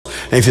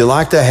And if you'd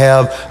like to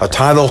have a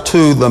title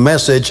to the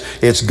message,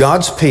 it's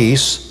God's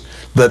peace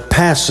that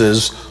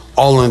passes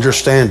all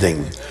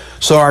understanding.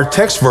 So our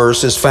text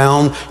verse is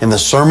found in the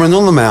Sermon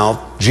on the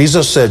Mount.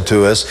 Jesus said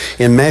to us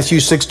in Matthew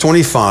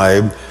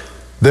 6:25,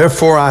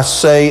 therefore I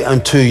say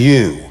unto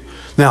you.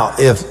 Now,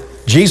 if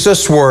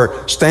Jesus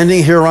were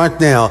standing here right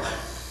now,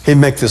 he'd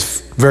make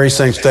this very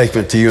same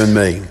statement to you and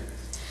me.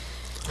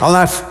 I'd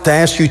like to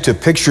ask you to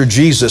picture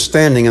Jesus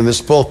standing in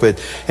this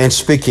pulpit and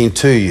speaking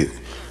to you.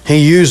 He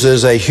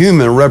uses a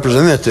human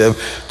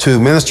representative to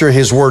minister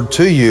his word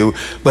to you,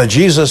 but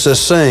Jesus is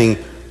saying,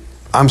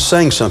 I'm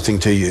saying something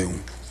to you.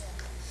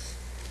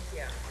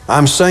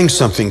 I'm saying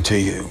something to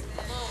you.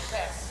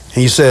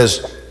 He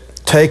says,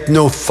 take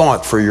no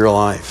thought for your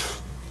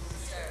life.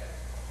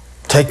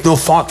 Take no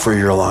thought for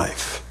your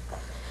life.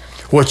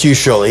 What you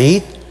shall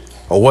eat,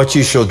 or what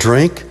you shall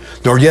drink,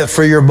 nor yet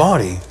for your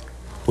body,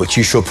 which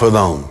you shall put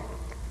on.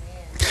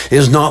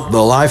 Is not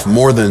the life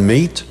more than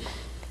meat,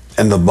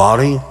 and the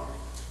body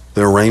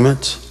than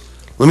raiment?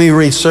 Let me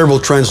read several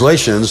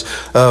translations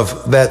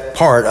of that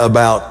part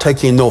about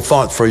taking no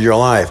thought for your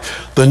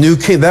life. The New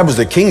King, that was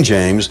the King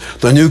James.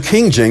 The New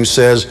King James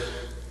says,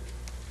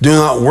 do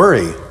not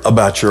worry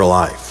about your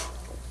life.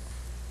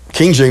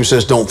 King James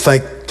says, don't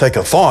take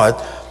a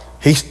thought.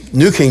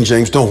 New King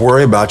James, don't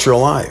worry about your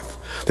life.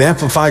 The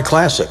Amplified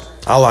Classic,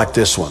 I like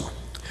this one.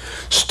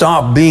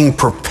 Stop being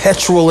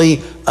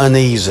perpetually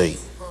uneasy,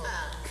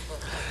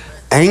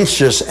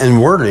 anxious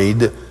and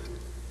worried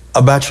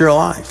about your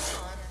life.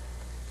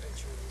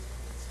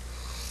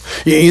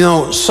 You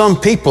know, some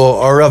people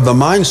are of the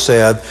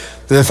mindset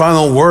that if I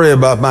don't worry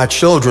about my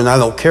children, I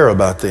don't care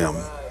about them.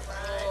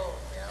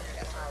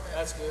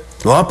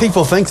 A lot of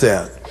people think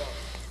that.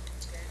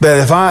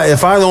 That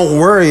if I don't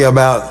worry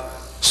about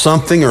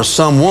something or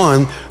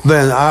someone,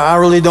 then I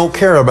really don't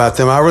care about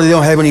them. I really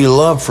don't have any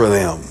love for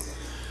them.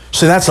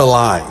 See, that's a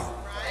lie.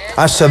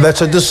 I said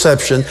that's a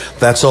deception.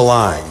 That's a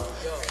lie.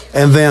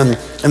 And then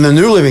in the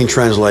New Living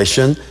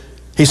Translation,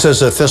 he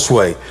says it this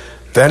way.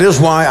 That is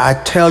why I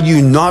tell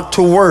you not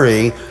to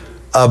worry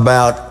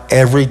about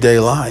everyday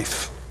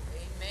life.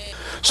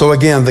 So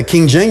again, the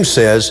King James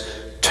says,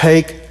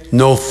 take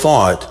no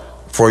thought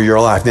for your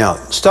life. Now,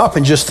 stop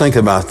and just think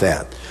about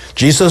that.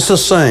 Jesus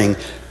is saying,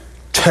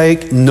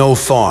 take no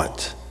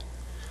thought.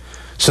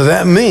 So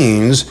that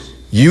means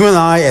you and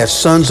I, as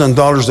sons and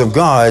daughters of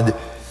God,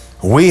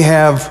 we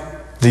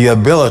have the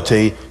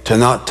ability to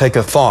not take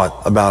a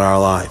thought about our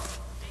life.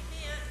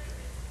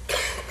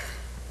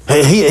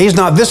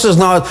 This is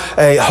not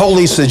a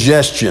holy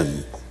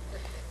suggestion.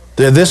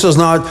 This is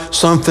not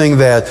something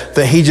that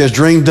he just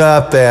dreamed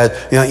up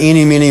that,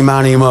 eeny, meeny,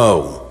 miny,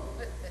 mo.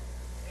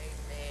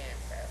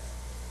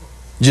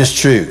 Just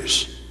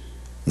choose.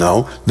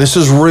 No, this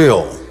is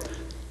real.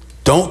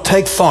 Don't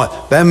take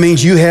thought. That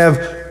means you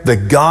have the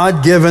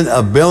God-given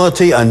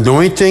ability,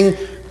 anointing,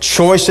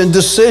 choice, and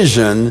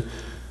decision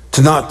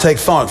to not take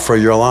thought for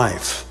your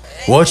life.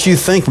 What you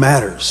think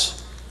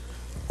matters.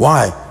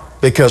 Why?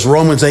 Because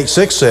Romans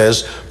 8:6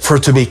 says, for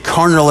to be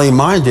carnally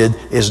minded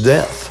is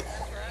death.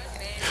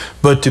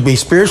 But to be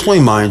spiritually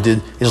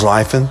minded is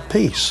life and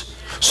peace.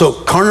 So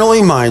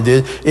carnally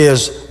minded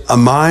is a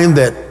mind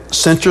that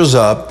centers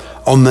up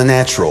on the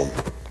natural,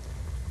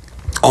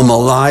 on the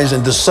lies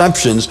and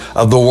deceptions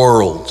of the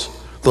world.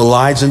 The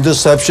lies and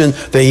deception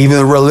that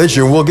even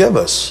religion will give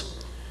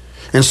us.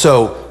 And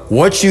so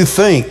what you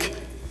think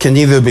can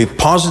either be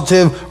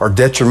positive or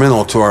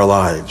detrimental to our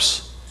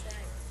lives.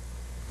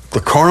 The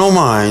carnal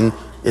mind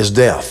is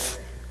death.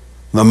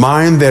 The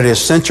mind that is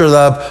centered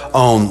up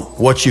on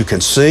what you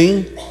can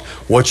see,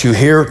 what you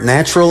hear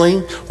naturally,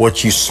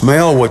 what you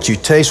smell, what you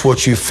taste,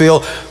 what you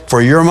feel.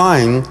 For your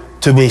mind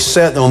to be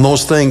set on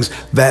those things,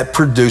 that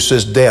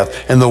produces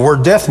death. And the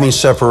word death means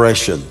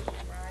separation.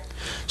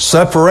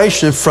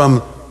 Separation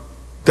from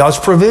God's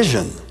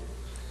provision.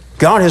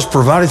 God has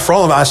provided for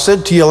all of us. I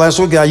said to you last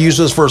week, I use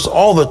this verse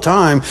all the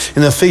time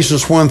in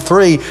Ephesians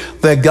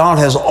 1:3, that God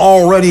has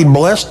already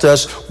blessed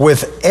us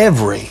with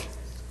every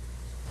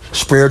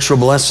spiritual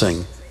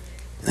blessing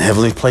in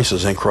heavenly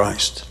places in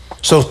Christ.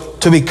 So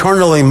to be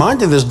carnally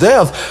minded is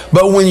death,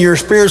 but when you're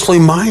spiritually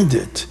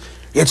minded,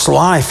 it's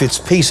life, it's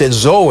peace, it's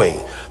Zoe.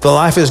 The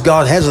life as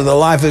God has it, the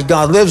life as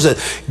God lives it.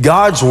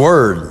 God's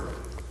word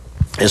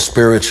is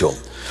spiritual.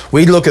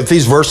 We look at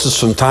these verses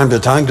from time to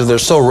time because they're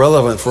so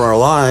relevant for our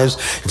lives.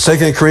 In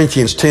 2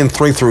 Corinthians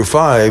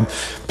 10:3-5,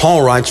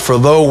 Paul writes, for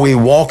though we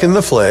walk in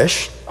the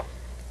flesh,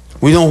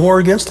 we don't war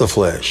against the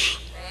flesh.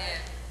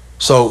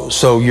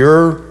 So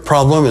your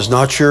problem is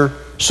not your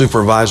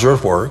supervisor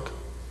at work.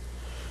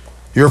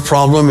 Your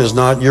problem is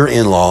not your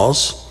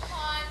in-laws.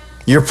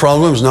 Your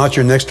problem is not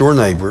your next door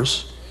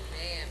neighbors.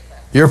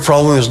 Your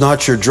problem is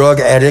not your drug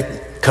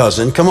addict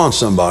cousin. Come on,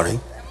 somebody.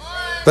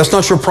 That's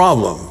not your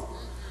problem.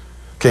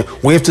 Okay,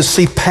 we have to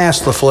see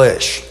past the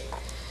flesh.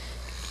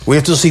 We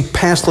have to see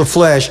past the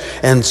flesh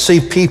and see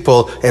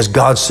people as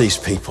God sees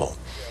people.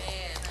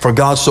 For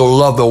God so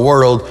loved the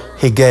world,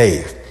 he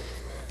gave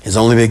his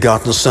only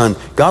begotten Son.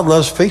 God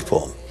loves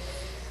people.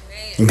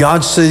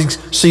 God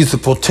sees the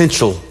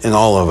potential in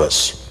all of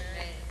us.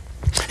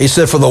 He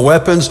said, for the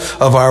weapons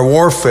of our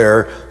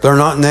warfare, they're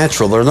not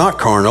natural, they're not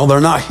carnal,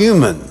 they're not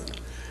human,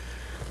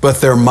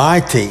 but they're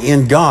mighty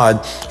in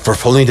God for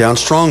pulling down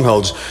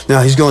strongholds.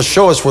 Now, he's going to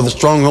show us where the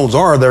strongholds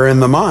are. They're in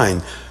the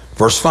mind.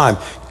 Verse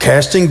 5,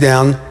 casting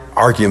down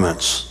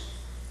arguments.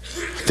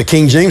 The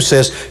King James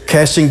says,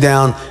 casting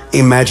down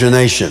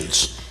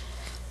imaginations.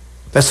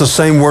 That's the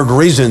same word,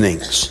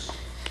 reasonings.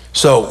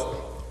 So,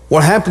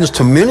 what happens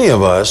to many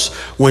of us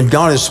when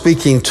God is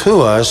speaking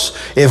to us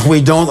if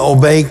we don't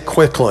obey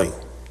quickly?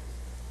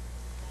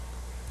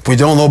 If we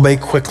don't obey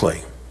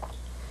quickly,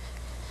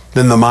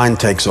 then the mind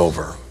takes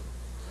over.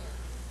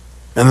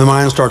 And the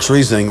mind starts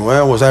reasoning,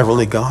 well, was that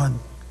really God?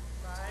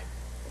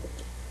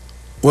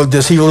 Well,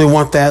 does he really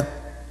want that?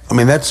 I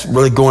mean, that's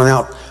really going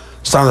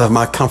outside of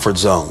my comfort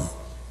zone.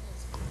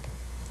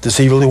 Does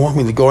he really want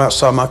me to go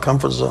outside my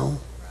comfort zone?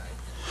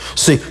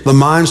 See, the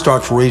mind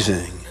starts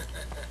reasoning.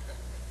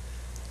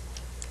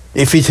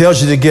 If he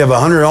tells you to give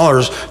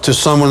 $100 to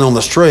someone on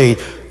the street,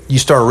 you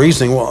start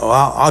reasoning, well,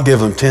 I'll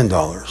give him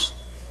 $10.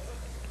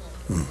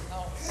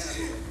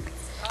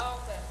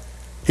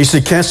 He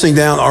said, casting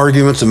down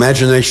arguments,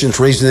 imaginations,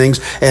 reasonings,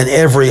 and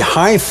every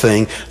high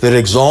thing that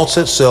exalts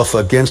itself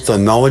against the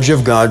knowledge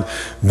of God,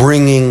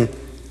 bringing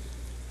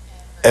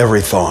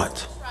every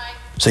thought.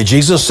 See,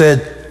 Jesus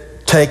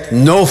said, take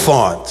no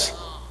thought.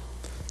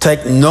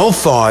 Take no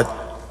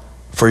thought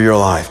for your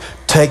life.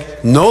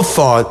 Take no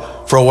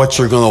thought for what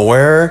you're going to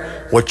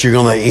wear, what you're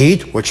going to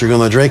eat, what you're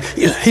going to drink.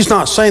 He's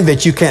not saying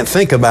that you can't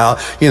think about,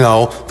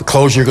 the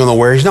clothes you're going to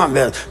wear.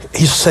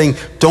 He's saying,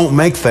 don't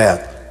make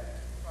that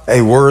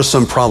a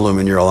worrisome problem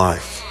in your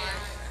life.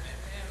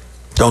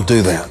 Don't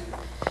do that.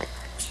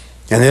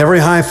 And every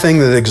high thing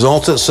that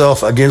exalts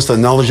itself against the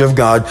knowledge of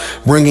God,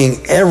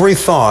 bringing every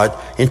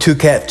thought into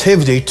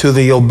captivity to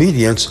the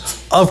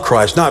obedience of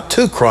Christ. Not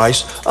to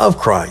Christ, of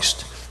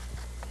Christ.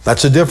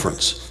 That's a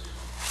difference.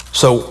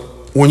 So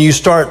when you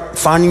start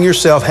finding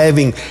yourself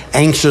having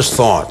anxious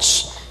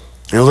thoughts,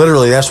 and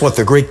literally that's what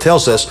the Greek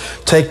tells us,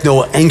 take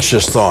no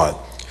anxious thought.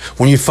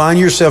 When you find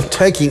yourself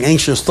taking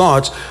anxious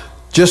thoughts,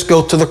 just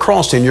go to the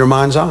cross in your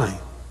mind's eye.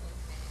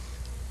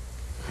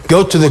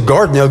 Go to the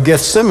Garden of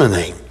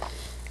Gethsemane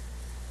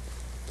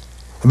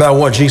about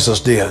what Jesus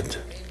did.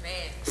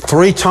 Amen.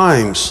 3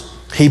 times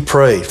he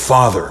prayed,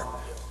 Father,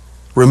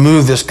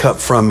 remove this cup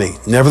from me.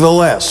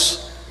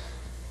 Nevertheless,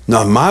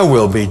 not my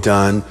will be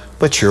done,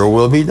 but your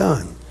will be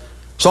done.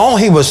 So all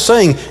he was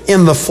saying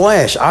in the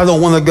flesh, I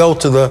don't want to go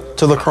to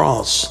the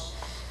cross.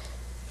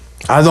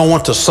 I don't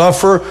want to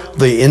suffer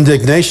the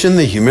indignation,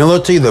 the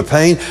humility, the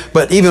pain,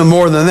 but even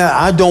more than that,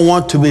 I don't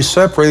want to be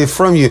separated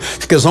from you.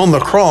 Because on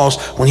the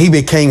cross, when he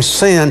became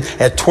sin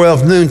at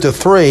 12 noon to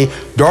 3,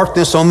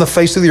 darkness on the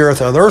face of the earth,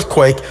 an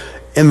earthquake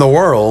in the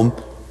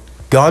world,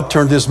 God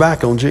turned his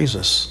back on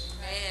Jesus.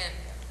 Amen.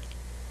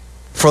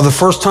 For the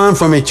first time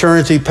from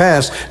eternity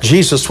past,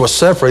 Jesus was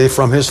separated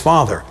from his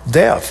Father.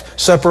 Death,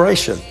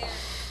 separation.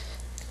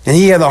 And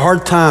he had a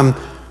hard time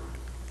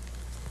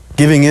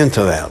giving in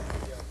to that.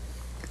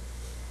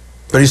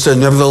 But he said,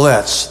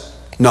 nevertheless,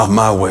 not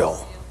my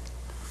will,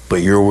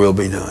 but your will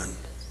be done.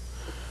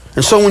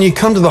 And so when you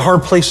come to the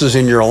hard places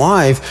in your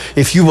life,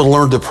 if you will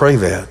learn to pray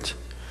that,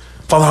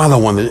 Father, I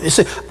don't want to.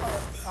 See,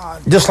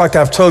 just like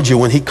I've told you,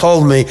 when he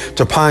called me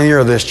to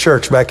pioneer this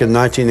church back in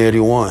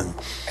 1981,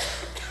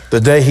 the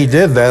day he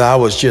did that, I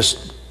was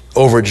just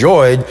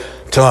overjoyed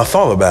till I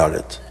thought about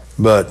it.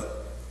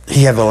 But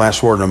he had the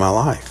last word in my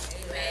life.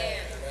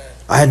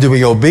 I had to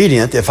be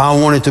obedient. If I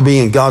wanted to be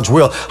in God's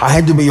will, I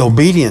had to be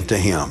obedient to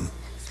him.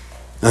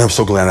 And I'm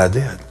so glad I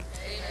did.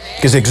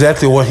 Because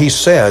exactly what he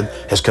said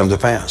has come to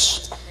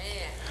pass.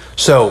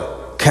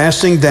 So,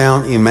 casting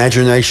down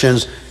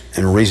imaginations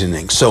and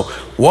reasoning. So,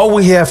 what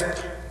we have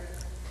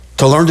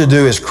to learn to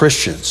do as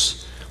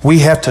Christians, we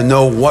have to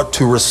know what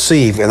to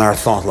receive in our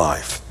thought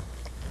life.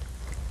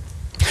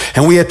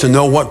 And we have to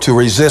know what to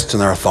resist in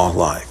our thought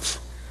life.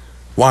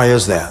 Why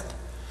is that?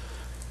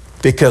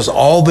 Because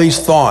all these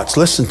thoughts,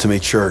 listen to me,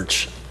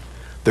 church,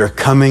 they're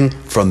coming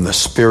from the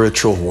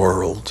spiritual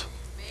world.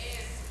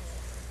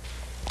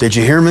 Did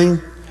you hear me?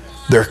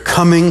 They're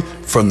coming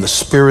from the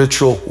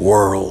spiritual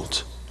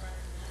world.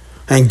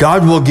 And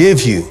God will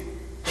give you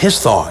his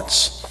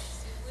thoughts,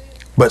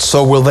 but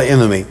so will the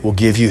enemy will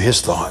give you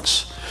his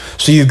thoughts.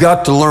 So you've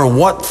got to learn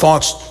what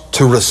thoughts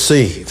to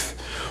receive,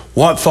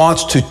 what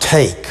thoughts to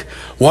take,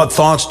 what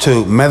thoughts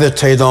to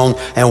meditate on,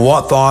 and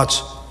what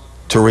thoughts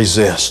to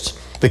resist.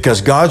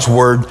 Because God's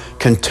word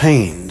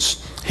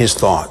contains his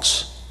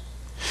thoughts.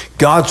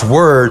 God's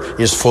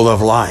word is full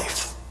of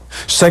life.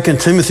 2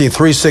 Timothy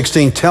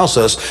 3:16 tells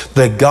us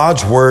that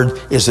God's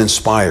word is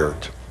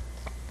inspired.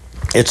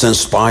 It's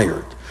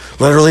inspired.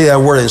 Literally,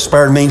 that word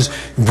inspired means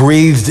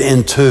breathed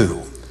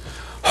into.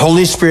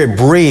 Holy Spirit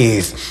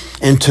breathed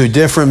into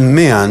different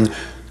men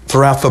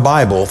throughout the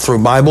Bible, through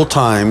Bible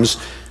times,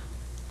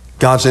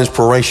 God's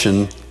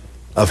inspiration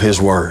of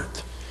his word.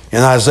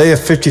 In Isaiah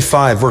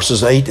 55,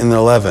 verses 8 and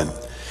 11,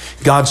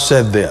 God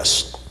said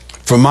this,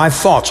 "For my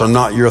thoughts are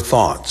not your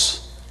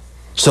thoughts."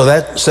 So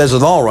that says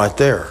it all right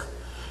there.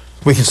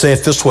 We can say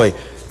it this way,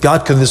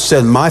 God could have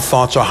said, my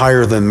thoughts are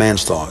higher than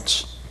man's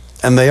thoughts.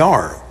 And they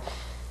are.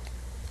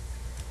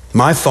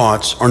 My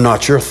thoughts are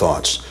not your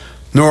thoughts.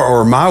 Nor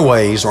are my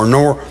ways, or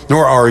nor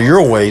are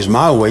your ways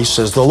my ways,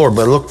 says the Lord.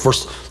 But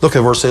look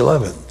at verse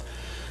 11.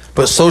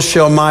 But so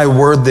shall my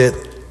word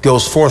that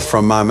goes forth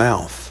from my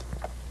mouth.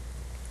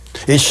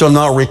 It shall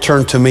not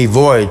return to me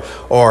void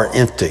or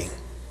empty,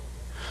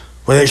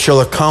 but it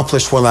shall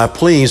accomplish what I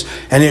please,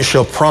 and it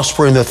shall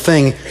prosper in the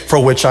thing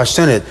for which I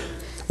sent it.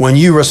 When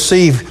you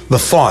receive the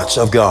thoughts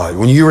of God,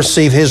 when you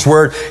receive His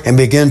word and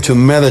begin to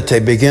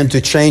meditate, begin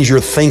to change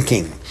your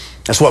thinking.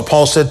 That's what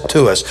Paul said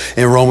to us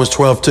in Romans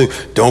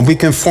 12:2. Don't be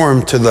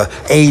conformed to the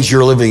age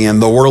you're living in,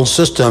 the world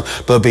system,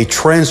 but be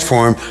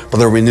transformed by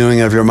the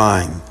renewing of your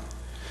mind.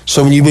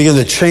 So when you begin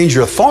to change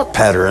your thought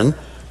pattern,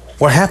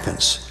 what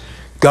happens?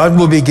 God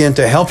will begin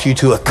to help you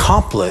to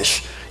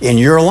accomplish in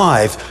your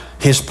life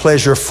His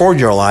pleasure for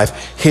your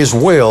life, His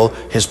will,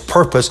 His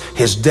purpose,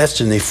 His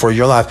destiny for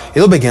your life.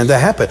 It'll begin to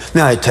happen.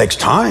 Now, it takes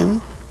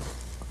time.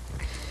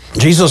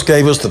 Jesus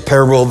gave us the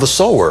parable of the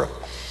sower.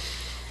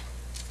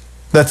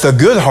 That the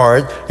good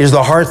heart is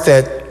the heart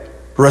that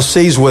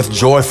receives with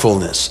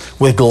joyfulness,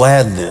 with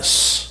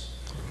gladness,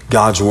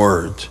 God's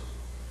word.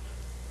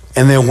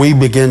 And then we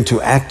begin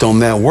to act on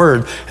that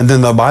word. And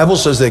then the Bible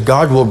says that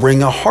God will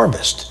bring a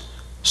harvest.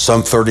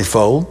 Some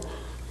 30-fold,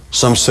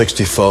 some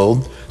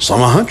 60-fold, some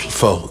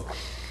 100-fold.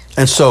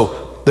 And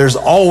so there's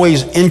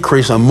always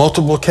increase and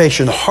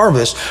multiplication,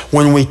 harvest,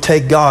 when we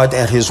take God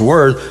at His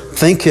word,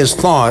 think His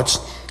thoughts,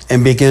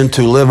 and begin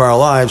to live our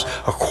lives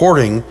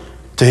according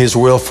to His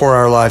will for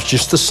our lives,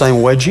 just the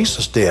same way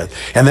Jesus did.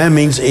 And that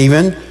means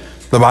even,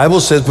 the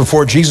Bible says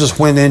before Jesus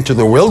went into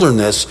the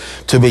wilderness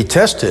to be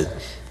tested,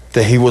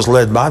 that He was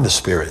led by the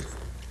Spirit.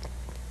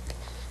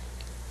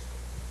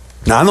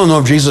 Now, I don't know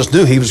if Jesus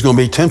knew He was going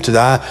to be tempted.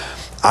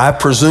 I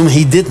presume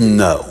He didn't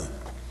know.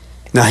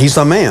 Now, He's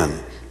a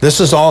man. This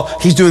is all,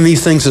 He's doing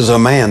these things as a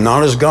man,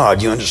 not as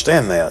God. You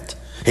understand that?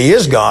 He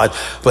is God,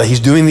 but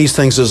He's doing these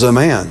things as a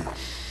man.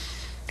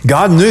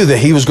 God knew that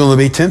He was going to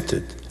be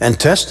tempted and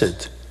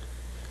tested.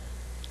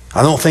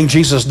 I don't think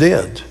Jesus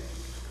did.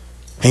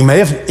 He may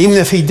have, even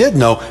if He did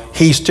know,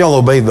 He still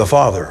obeyed the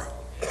Father.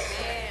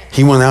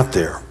 He went out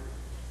there.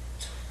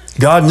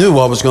 God knew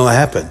what was going to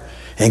happen.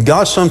 And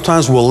God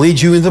sometimes will lead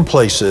you into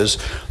places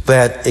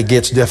that it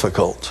gets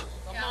difficult.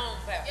 Come on,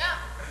 Pastor. Yeah.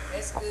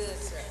 That's good,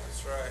 sir.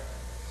 That's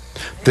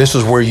right. This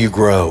is where you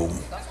grow.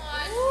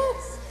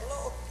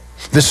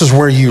 This is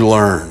where you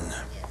learn.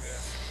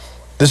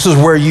 This is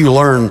where you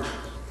learn,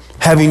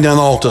 having done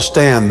all to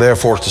stand,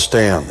 therefore to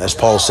stand, as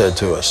Paul said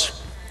to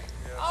us.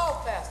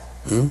 Oh,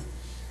 Pastor.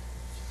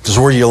 This is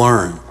where you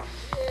learn.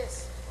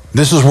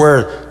 This is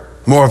where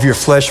more of your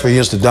flesh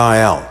begins to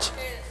die out.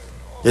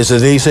 Is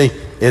it easy?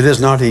 It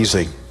is not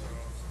easy.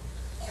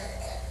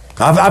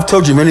 I've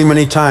told you many,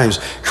 many times,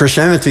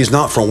 Christianity is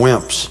not for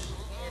wimps.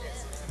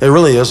 It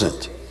really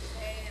isn't.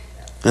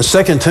 In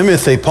 2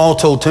 Timothy, Paul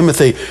told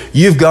Timothy,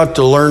 you've got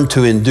to learn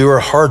to endure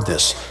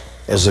hardness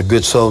as a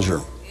good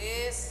soldier.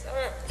 Yes,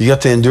 sir. You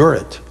got to endure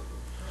it.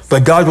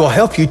 But God will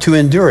help you to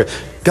endure it.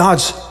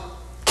 God's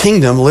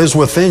kingdom lives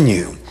within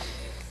you.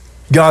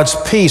 God's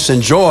peace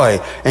and joy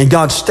and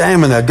God's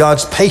stamina,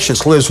 God's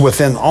patience lives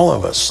within all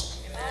of us.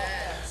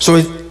 So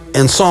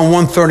in Psalm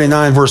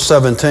 139, verse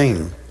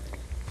 17,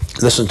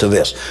 listen to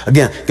this.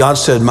 Again, God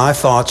said, my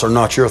thoughts are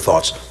not your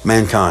thoughts,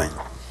 mankind.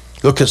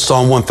 Look at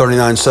Psalm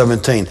 139,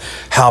 17.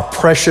 How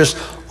precious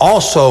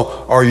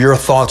also are your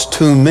thoughts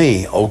to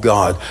me, O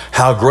God.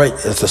 How great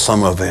is the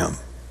sum of them.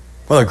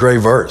 What a great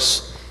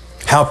verse.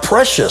 How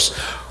precious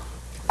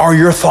are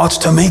your thoughts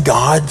to me,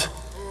 God.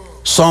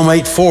 Psalm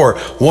 8:4.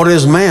 What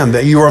is man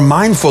that you are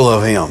mindful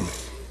of him?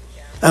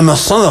 And the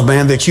Son of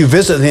Man that you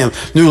visit him.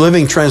 New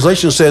Living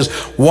Translation says,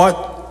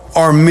 what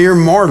are mere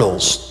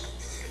mortals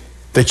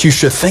that you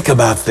should think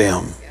about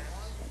them?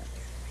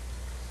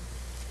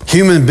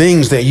 Human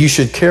beings that you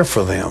should care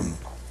for them.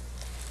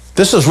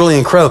 This is really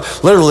incredible.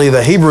 Literally,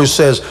 the Hebrew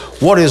says,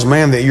 what is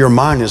man that your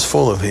mind is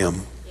full of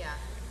him?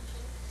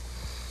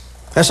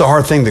 That's a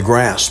hard thing to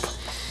grasp.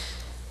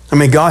 I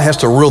mean, God has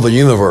to rule the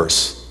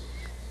universe.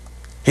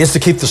 He has to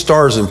keep the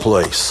stars in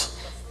place.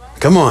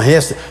 Come on,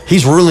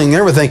 He's ruling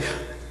everything.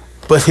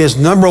 But His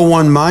number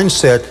one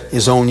mindset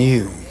is on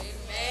you.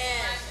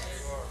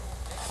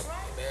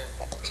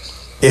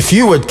 If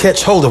you would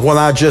catch hold of what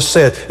I just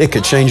said, it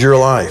could change your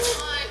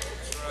life.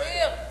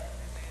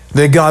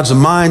 That God's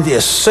mind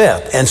is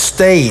set and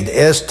stayed,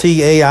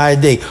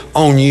 S-T-A-I-D,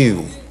 on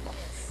you.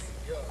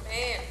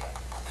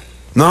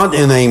 Not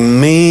in a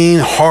mean,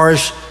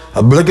 harsh,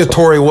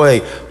 obligatory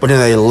way, but in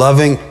a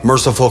loving,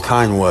 merciful,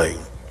 kind way.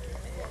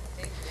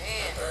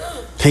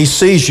 He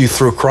sees you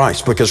through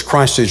Christ because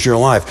Christ is your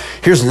life.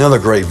 Here's another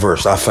great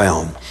verse I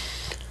found.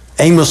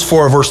 Amos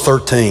 4, verse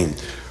 13.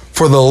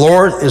 For the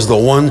Lord is the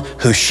one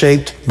who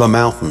shaped the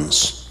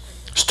mountains,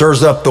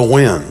 stirs up the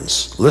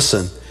winds,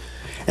 listen,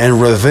 and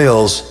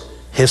reveals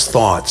His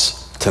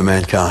thoughts to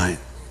mankind.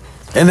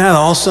 Isn't that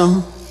awesome?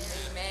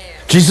 Amen.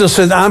 Jesus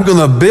said, I'm going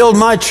to build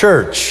my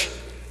church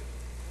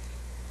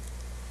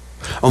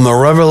on the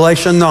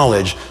revelation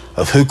knowledge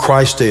of who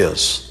Christ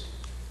is,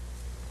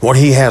 what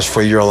he has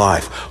for your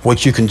life,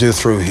 what you can do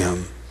through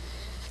him.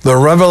 The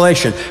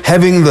revelation,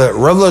 having the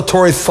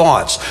revelatory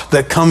thoughts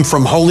that come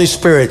from Holy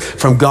Spirit,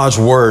 from God's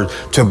Word,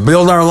 to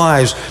build our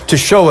lives, to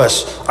show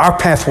us our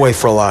pathway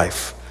for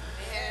life,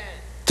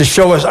 to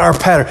show us our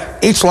pattern.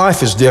 Each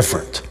life is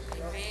different.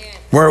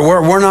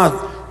 We're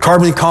not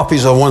carbon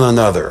copies of one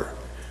another.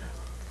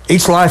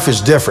 Each life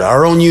is different.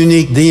 Our own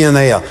unique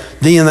DNA,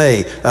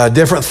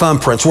 different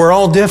thumbprints. We're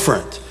all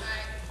different.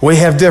 We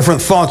have different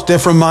thoughts,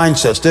 different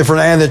mindsets,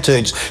 different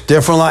attitudes,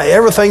 different life.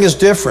 Everything is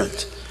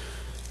different.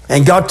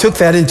 And God took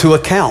that into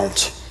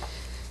account.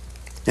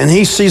 And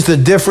he sees the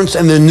difference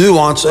and the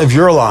nuance of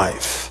your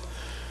life.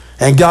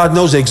 And God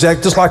knows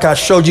exactly, just like I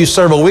showed you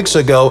several weeks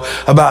ago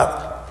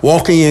about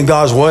walking in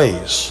God's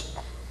ways.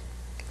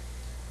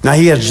 Now,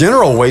 he has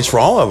general ways for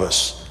all of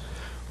us.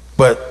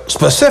 But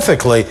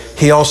specifically,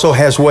 he also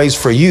has ways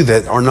for you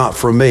that are not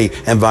for me,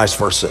 and vice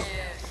versa.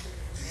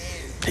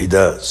 He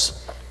does.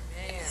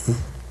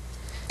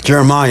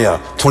 Jeremiah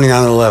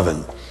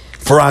 29:11.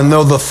 For I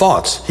know the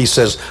thoughts, he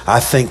says, I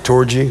think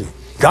towards you.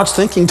 God's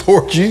thinking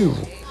towards you.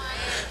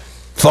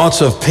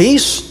 Thoughts of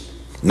peace,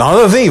 not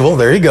of evil,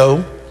 there you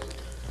go,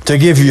 to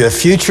give you a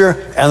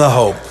future and a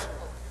hope.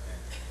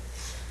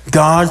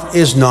 God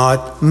is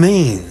not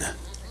mean.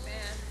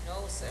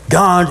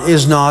 God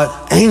is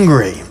not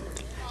angry.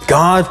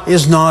 God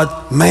is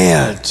not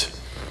mad.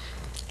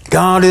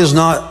 God is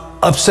not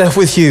upset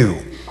with you.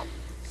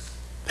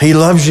 He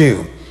loves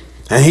you.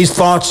 And his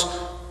thoughts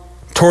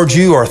towards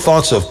you are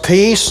thoughts of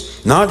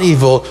peace, not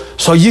evil,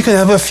 so you can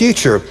have a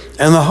future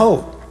and a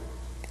hope.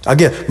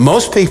 Again,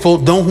 most people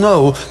don't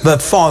know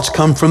that thoughts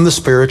come from the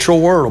spiritual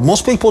world.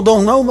 Most people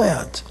don't know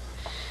that.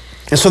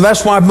 And so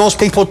that's why most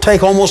people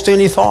take almost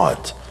any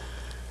thought,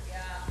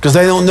 because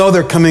they don't know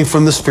they're coming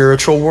from the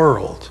spiritual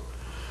world.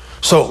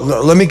 So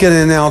let me get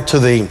in now to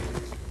the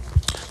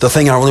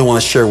thing I really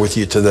want to share with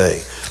you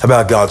today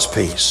about God's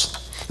peace.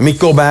 Let me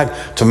go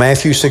back to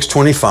Matthew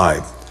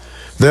 6:25.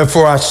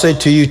 Therefore I say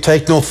to you,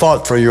 take no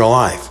thought for your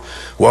life.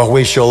 What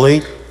we shall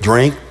eat,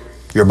 drink,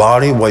 your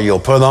body, what you'll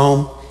put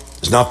on.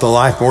 Is not the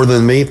life more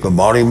than meat, the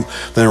body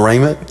than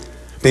raiment?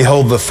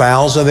 Behold the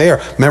fowls of the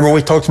air. Remember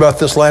we talked about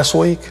this last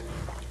week?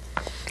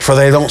 For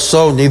they don't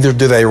sow, neither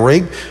do they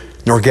reap,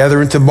 nor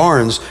gather into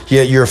barns,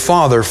 yet your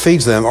Father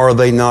feeds them. Are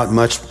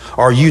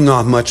you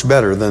not much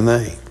better than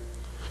they?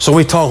 So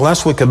we talked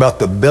last week about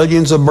the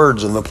billions of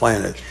birds on the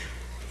planet.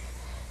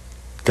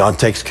 God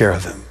takes care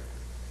of them.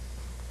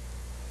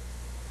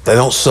 They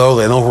don't sow,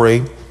 they don't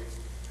reap.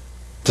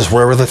 Just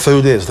wherever the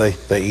food is,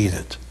 they eat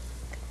it.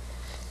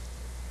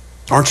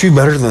 Aren't you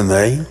better than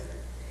they?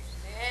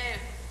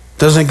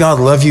 Doesn't God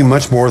love you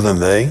much more than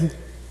they?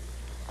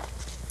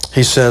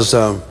 He says,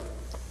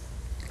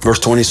 verse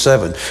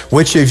 27,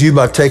 which of you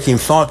by taking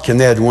thought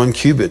can add 1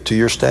 cubit to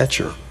your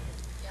stature?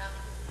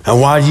 And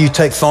why do you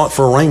take thought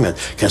for raiment?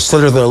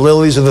 Consider the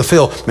lilies of the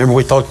field. Remember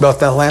we talked about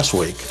that last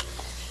week.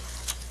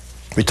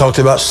 We talked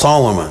about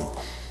Solomon.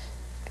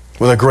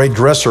 What a great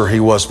dresser he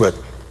was, but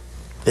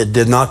it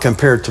did not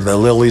compare to the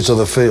lilies of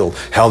the field.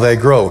 How they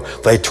grow.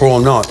 They toil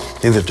not,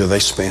 neither do they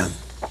spin.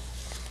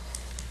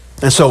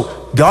 And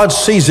so God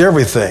sees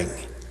everything.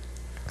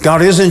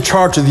 God is in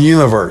charge of the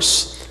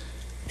universe.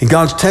 And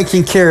God's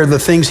taking care of the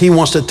things he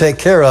wants to take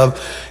care of,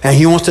 and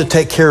he wants to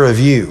take care of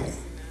you.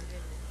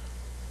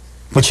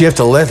 But you have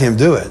to let him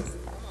do it.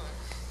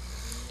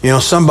 You know,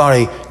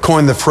 somebody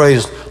coined the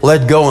phrase,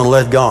 let go and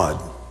let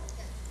God.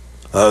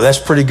 That's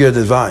pretty good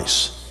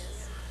advice.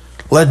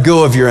 Let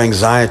go of your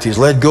anxieties.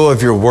 Let go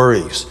of your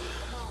worries.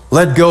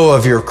 Let go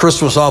of your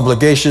Christmas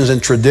obligations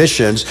and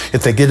traditions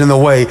if they get in the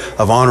way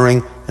of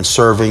honoring and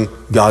serving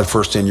God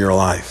first in your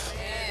life.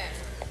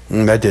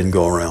 That didn't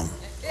go around.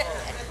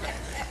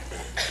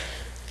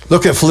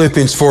 Look at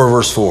Philippians 4,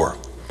 verse 4.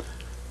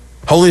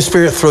 Holy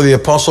Spirit, through the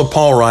Apostle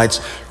Paul writes,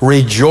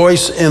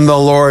 rejoice in the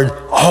Lord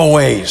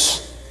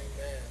always.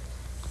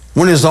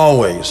 When is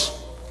always?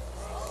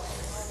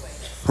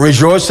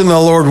 Rejoice in the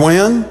Lord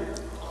when?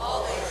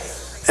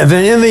 Always. And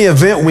then in the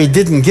event we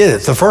didn't get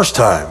it the first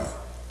time,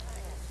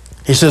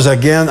 he says,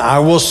 again, I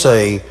will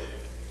say,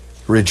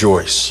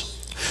 rejoice.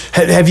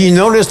 Have you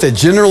noticed that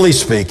generally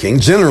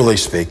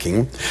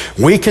speaking,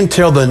 we can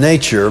tell the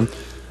nature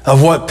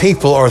of what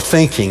people are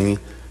thinking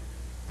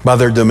by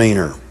their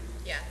demeanor,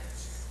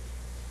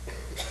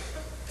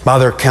 by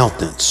their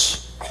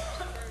countenance.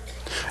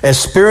 As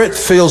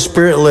Spirit-filled,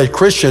 Spirit-led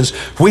Christians,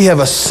 we have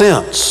a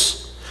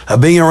sense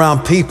of being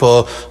around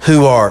people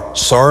who are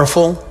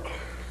sorrowful,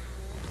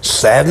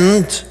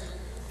 saddened,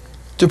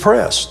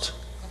 depressed.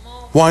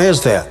 Why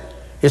is that?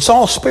 It's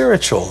all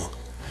spiritual.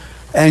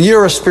 And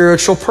you're a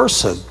spiritual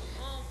person.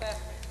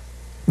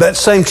 That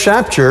same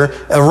chapter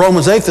of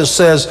Romans 8 that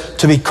says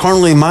to be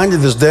carnally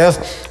minded is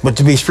death, but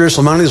to be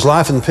spiritually minded is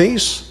life and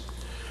peace.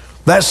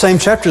 That same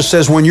chapter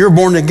says when you're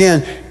born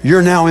again,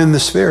 you're now in the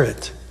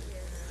Spirit.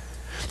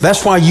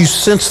 That's why you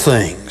sense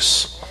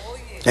things.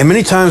 And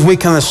many times we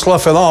kind of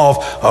slough it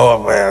off.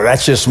 Oh, well,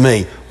 that's just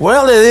me.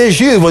 Well, it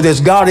is you, but it's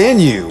God in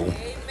you.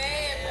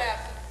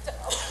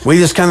 We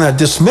just kind of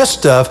dismiss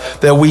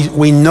stuff that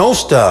we know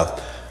stuff.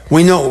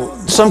 We know,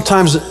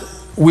 sometimes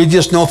we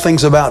just know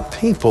things about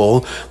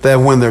people that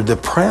when they're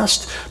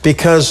depressed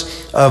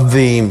because of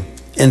the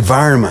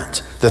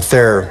environment that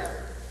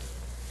they're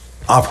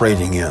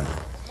operating in.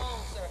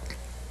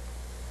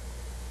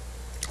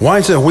 Why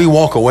is it we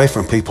walk away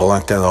from people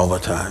like that all the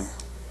time?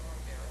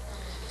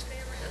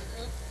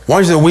 Why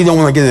is it we don't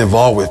want to get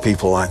involved with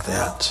people like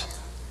that?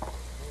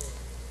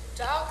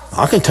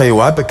 I can tell you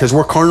why, because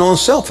we're carnal and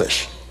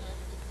selfish.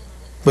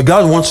 But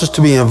God wants us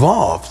to be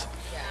involved.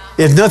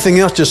 If nothing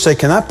else, just say,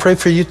 can I pray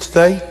for you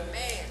today?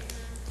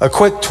 A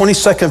quick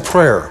 20-second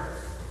prayer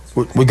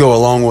would go a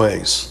long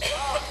ways.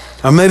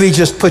 Or maybe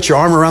just put your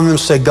arm around them and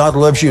say, God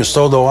loves you and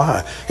so do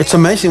I. It's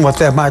amazing what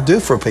that might do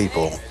for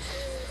people.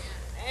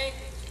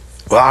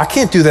 Well, I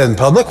can't do that in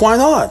public. Why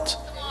not?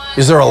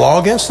 Is there a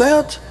law against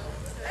that?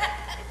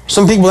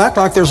 Some people act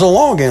like there's a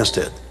law against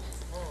it.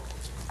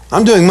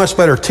 I'm doing much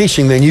better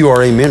teaching than you are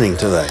amening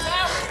today.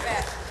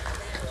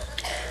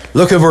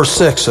 Look at verse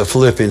 6 of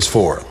Philippians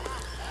 4.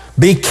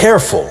 Be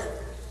careful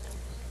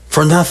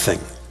for nothing,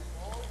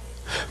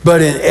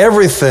 but in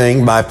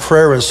everything by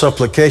prayer and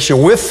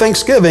supplication with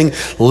thanksgiving,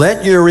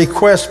 let your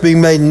requests be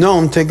made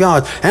known to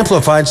God.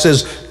 Amplified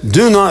says,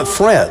 do not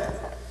fret.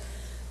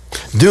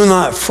 Do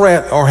not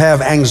fret or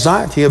have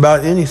anxiety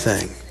about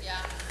anything.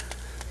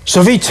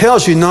 So if he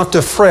tells you not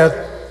to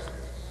fret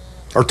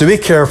or to be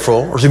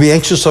careful or to be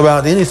anxious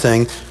about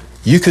anything,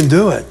 you can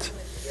do it.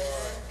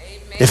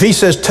 If he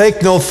says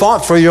take no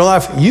thought for your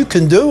life, you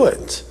can do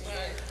it.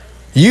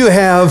 You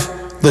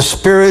have the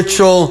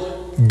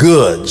spiritual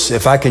goods,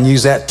 if I can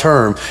use that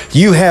term.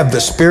 You have the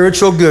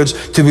spiritual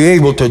goods to be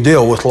able to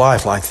deal with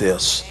life like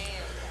this.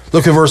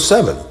 Look at verse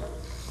 7.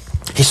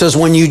 He says,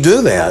 when you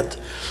do that,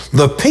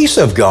 the peace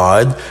of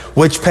God,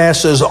 which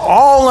passes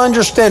all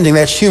understanding,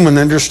 that's human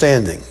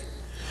understanding,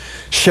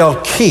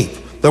 shall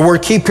keep. The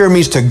word keep here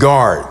means to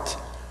guard.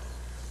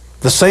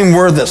 The same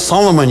word that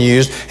Solomon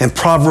used in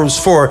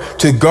Proverbs 4,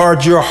 to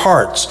guard your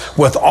hearts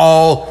with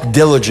all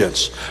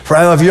diligence. For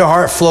out of your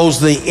heart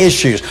flows the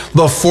issues,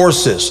 the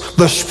forces,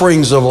 the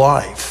springs of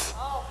life.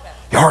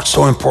 Your heart's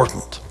so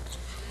important.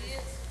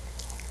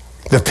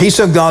 The peace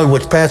of God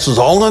which passes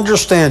all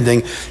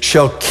understanding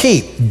shall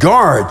keep,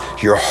 guard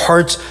your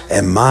hearts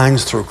and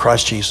minds through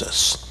Christ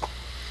Jesus.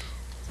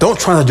 Don't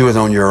try to do it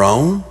on your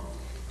own.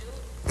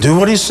 Do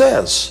what he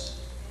says.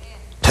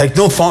 Take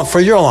no thought for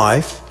your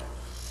life.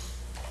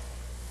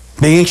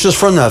 Be anxious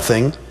for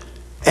nothing.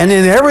 And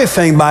in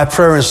everything by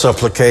prayer and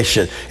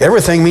supplication.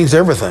 Everything means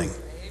everything.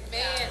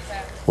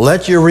 Amen.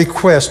 Let your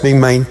requests be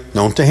made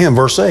known to him.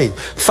 Verse 8.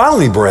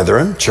 Finally,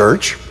 brethren,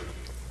 church,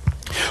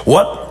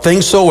 what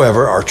things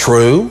soever are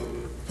true.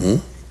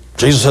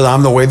 Jesus said,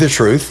 I'm the way, the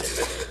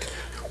truth.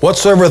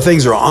 Whatsoever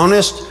things are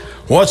honest.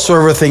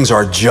 Whatsoever things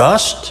are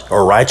just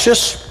or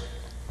righteous.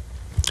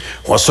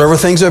 Whatsoever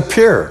things are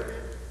pure.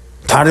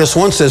 Titus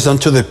 1 says,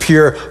 unto the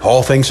pure,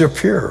 all things are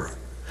pure.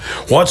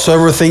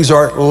 Whatsoever things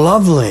are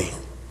lovely.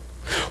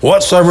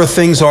 Whatsoever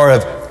things are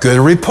of good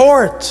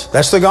report.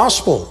 That's the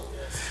gospel.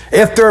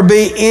 If there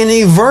be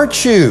any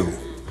virtue,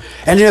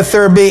 and if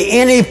there be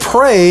any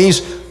praise,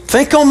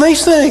 think on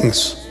these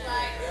things.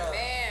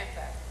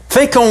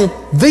 Think on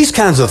these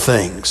kinds of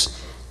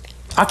things.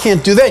 I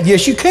can't do that.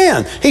 Yes, you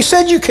can. He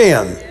said you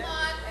can.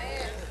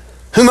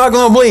 Who am I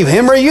going to believe,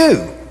 him or you?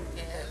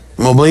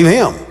 I'm going to believe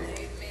him.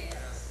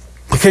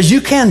 Because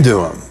you can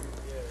do them.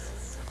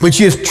 But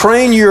you've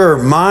trained your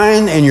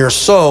mind and your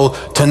soul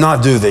to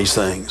not do these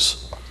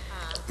things.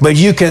 But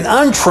you can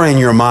untrain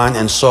your mind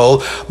and soul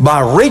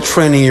by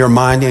retraining your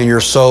mind and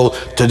your soul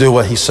to do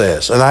what he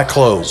says. And I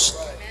close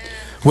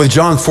with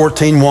John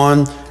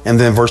 14:1 and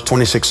then verse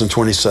 26 and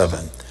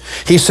 27.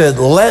 He said,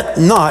 let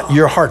not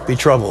your heart be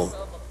troubled.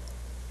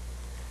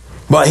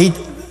 But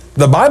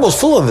the Bible's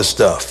full of this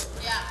stuff.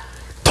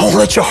 Don't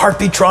let your heart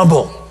be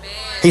troubled.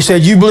 He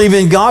said, you believe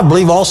in God,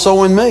 believe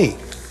also in me.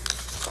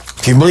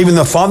 If you believe in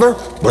the Father,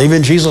 believe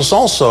in Jesus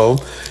also.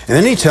 And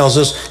then he tells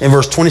us in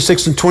verse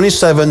 26 and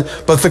 27,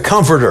 but the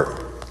Comforter,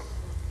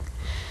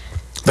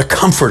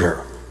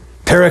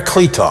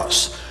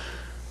 Parakletos.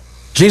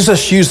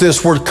 Jesus used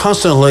this word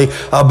constantly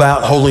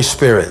about Holy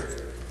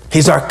Spirit.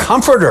 He's our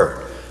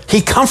comforter. He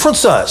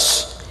comforts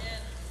us.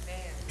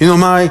 You know,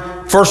 my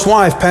first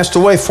wife passed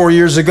away 4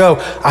 years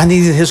ago. I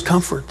needed his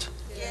comfort.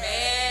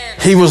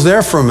 He was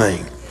there for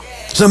me.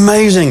 It's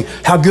amazing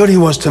how good he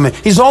was to me.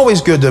 He's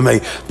always good to me.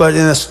 But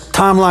in a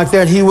time like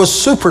that, he was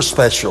super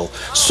special,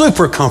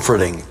 super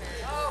comforting.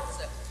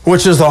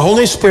 Which is the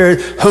Holy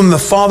Spirit, whom the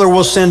Father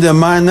will send in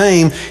my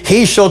name.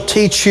 He shall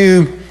teach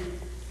you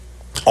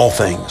all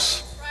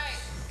things.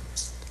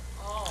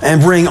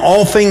 And bring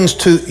all things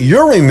to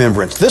your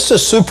remembrance. This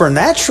is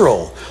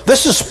supernatural.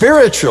 This is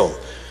spiritual.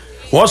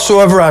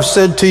 Whatsoever I've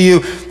said to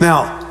you.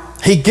 Now,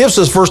 he gives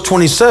us verse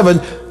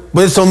 27,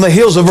 but it's on the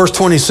heels of verse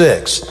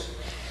 26.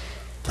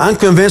 I'm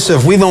convinced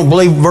if we don't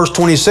believe verse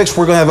 26,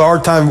 we're going to have a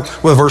hard time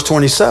with verse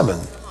 27.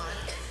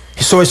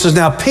 So he says,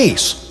 now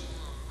peace.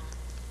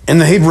 In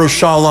the Hebrew,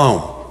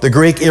 shalom. The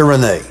Greek,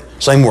 irene.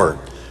 Same word.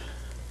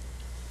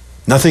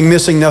 Nothing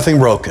missing, nothing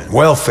broken.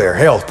 Welfare,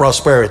 health,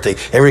 prosperity,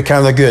 every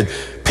kind of good.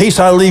 Peace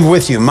I leave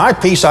with you. My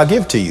peace I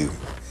give to you.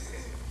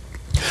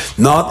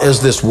 Not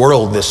as this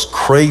world, this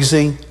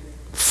crazy,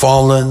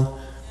 fallen,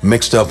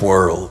 mixed up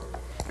world,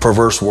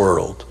 perverse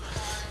world.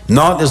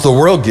 Not as the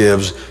world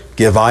gives,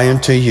 give I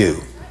unto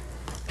you.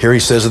 Here he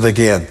says it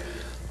again.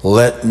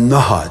 Let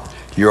not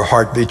your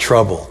heart be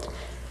troubled,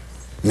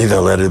 neither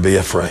let it be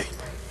afraid.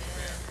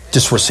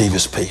 Just receive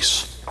his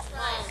peace.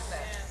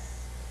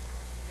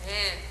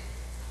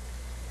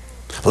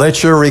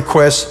 Let your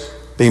requests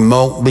be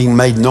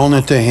made known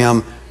unto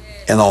him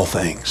in all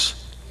things.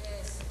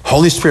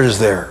 Holy Spirit is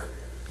there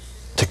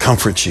to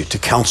comfort you, to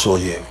counsel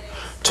you,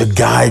 to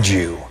guide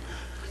you,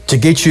 to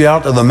get you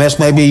out of the mess.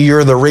 Maybe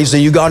you're the reason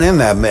you got in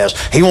that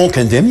mess. He won't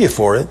condemn you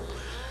for it.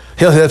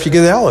 He'll help you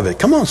get out of it.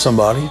 Come on,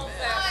 somebody.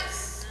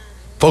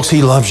 Folks,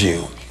 he loves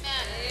you.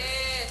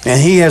 And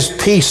he has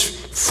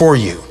peace for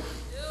you.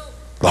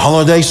 The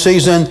holiday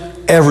season,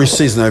 every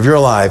season of your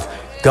life,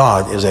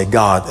 God is a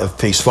God of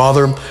peace.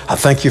 Father, I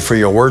thank you for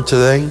your word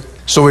today.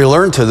 So we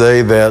learned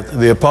today that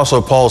the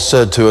Apostle Paul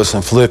said to us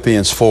in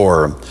Philippians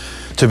 4,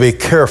 to be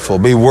careful,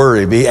 be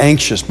worried, be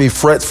anxious, be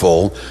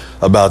fretful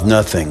about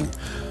nothing,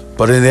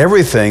 but in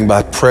everything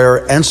by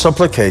prayer and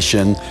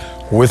supplication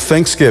with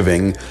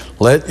thanksgiving,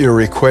 let your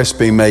requests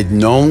be made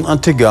known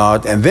unto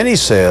God. And then he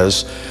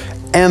says,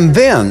 and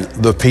then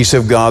the peace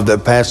of God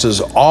that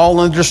passes all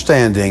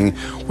understanding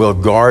will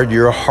guard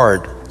your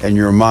heart and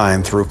your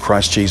mind through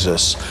Christ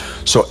Jesus.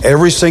 So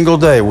every single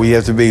day we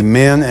have to be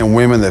men and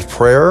women of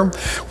prayer.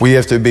 We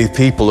have to be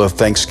people of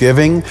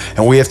thanksgiving,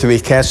 and we have to be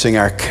casting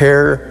our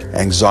care,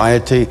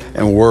 anxiety,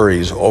 and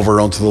worries over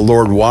onto the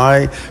Lord.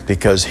 Why?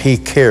 Because he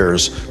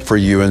cares for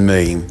you and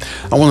me.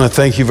 I want to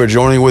thank you for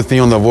joining with me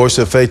on the Voice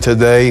of Faith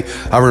today.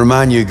 I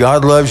remind you,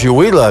 God loves you.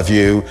 We love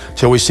you.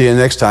 Till we see you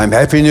next time.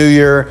 Happy New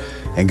Year,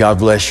 and God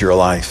bless your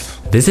life.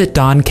 Visit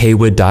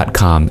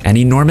DonCaywood.com, an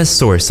enormous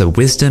source of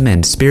wisdom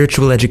and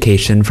spiritual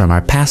education from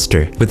our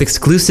pastor, with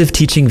exclusive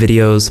teaching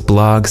videos,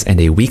 blogs,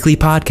 and a weekly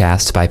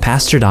podcast by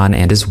Pastor Don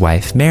and his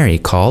wife, Mary,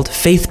 called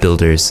Faith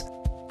Builders.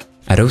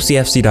 At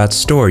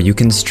OCFC.store, you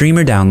can stream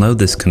or download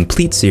this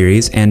complete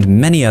series and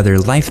many other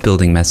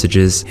life-building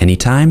messages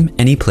anytime,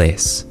 any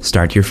place.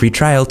 Start your free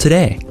trial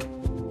today.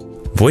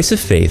 Voice of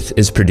Faith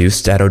is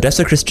produced at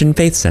Odessa Christian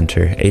Faith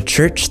Center, a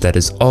church that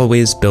is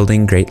always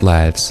building great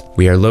lives.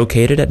 We are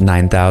located at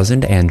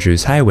 9000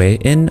 Andrews Highway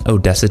in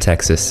Odessa,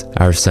 Texas.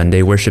 Our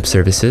Sunday worship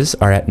services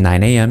are at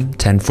 9 a.m.,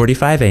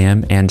 10:45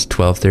 a.m., and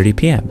 12:30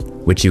 p.m.,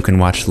 which you can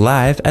watch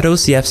live at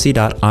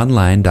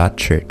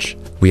ocfc.online.church.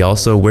 We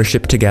also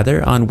worship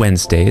together on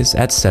Wednesdays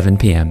at 7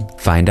 p.m.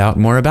 Find out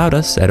more about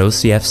us at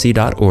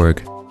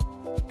ocfc.org.